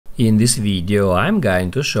In this video, I'm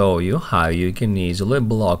going to show you how you can easily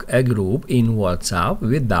block a group in WhatsApp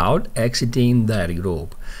without exiting that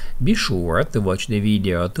group. Be sure to watch the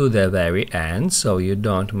video to the very end so you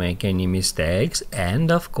don't make any mistakes,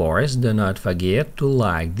 and of course do not forget to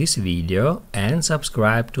like this video and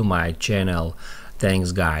subscribe to my channel.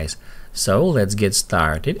 Thanks guys. So let's get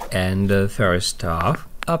started, and first off,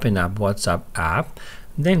 open up WhatsApp app.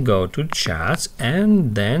 Then go to chats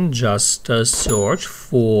and then just search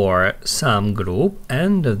for some group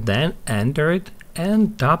and then enter it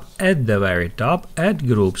and tap at the very top at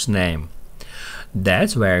group's name.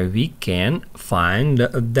 That's where we can find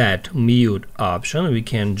that mute option. We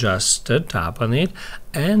can just tap on it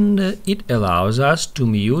and it allows us to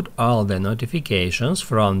mute all the notifications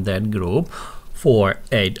from that group for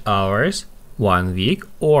 8 hours, 1 week,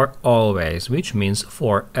 or always, which means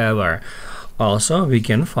forever. Also, we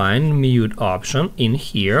can find mute option in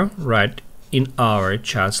here, right in our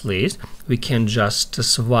chats list. We can just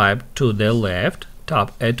swipe to the left,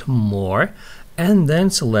 tap at more, and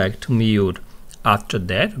then select mute. After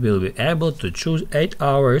that, we'll be able to choose 8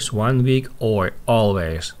 hours, 1 week, or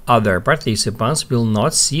always. Other participants will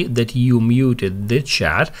not see that you muted the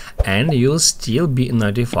chat, and you'll still be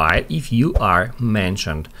notified if you are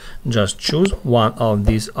mentioned. Just choose one of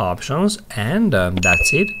these options, and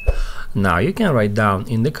that's it. Now you can write down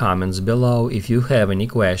in the comments below if you have any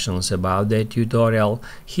questions about the tutorial.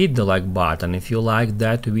 Hit the like button if you liked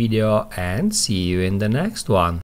that video, and see you in the next one.